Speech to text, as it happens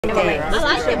I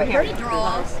like them dirty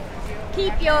drawers.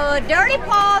 Keep your dirty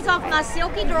paws off my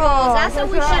silky drawers. That's what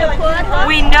we should have put. Huh?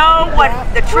 We know what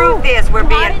the truth is. We're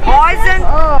being poisoned.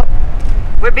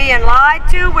 We're being lied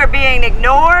to. We're being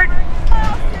ignored.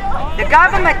 The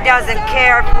government doesn't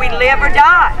care if we live or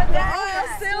die. They're all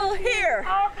still here.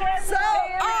 So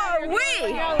are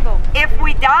we. If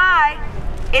we die,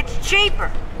 it's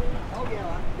cheaper.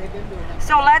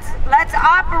 So let's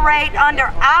operate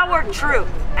under our truth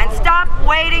and stop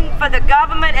waiting for the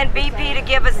government and BP to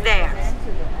give us theirs.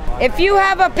 If you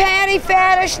have a panty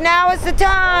fetish, now is the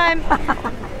time.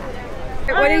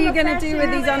 What are you going to do with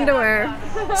these underwear?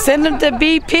 Send them to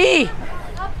BP.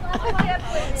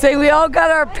 Say we all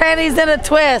got our panties in a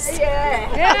twist.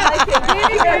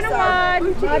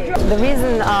 The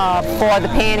reason for the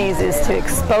panties is to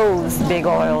expose big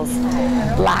oil's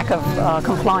lack of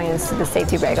compliance to the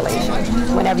safety regulation.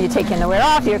 Whenever you take your underwear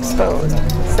off, you're exposed.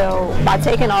 So by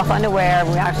taking off underwear,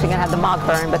 we're actually going to have the mock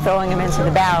burn, but throwing them into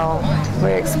the barrel,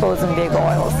 we're exposing big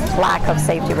oil's lack of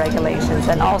safety regulations,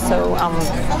 and also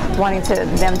wanting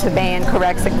them to ban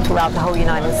Corexit throughout the whole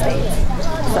United States.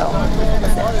 So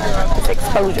it's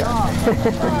exposure.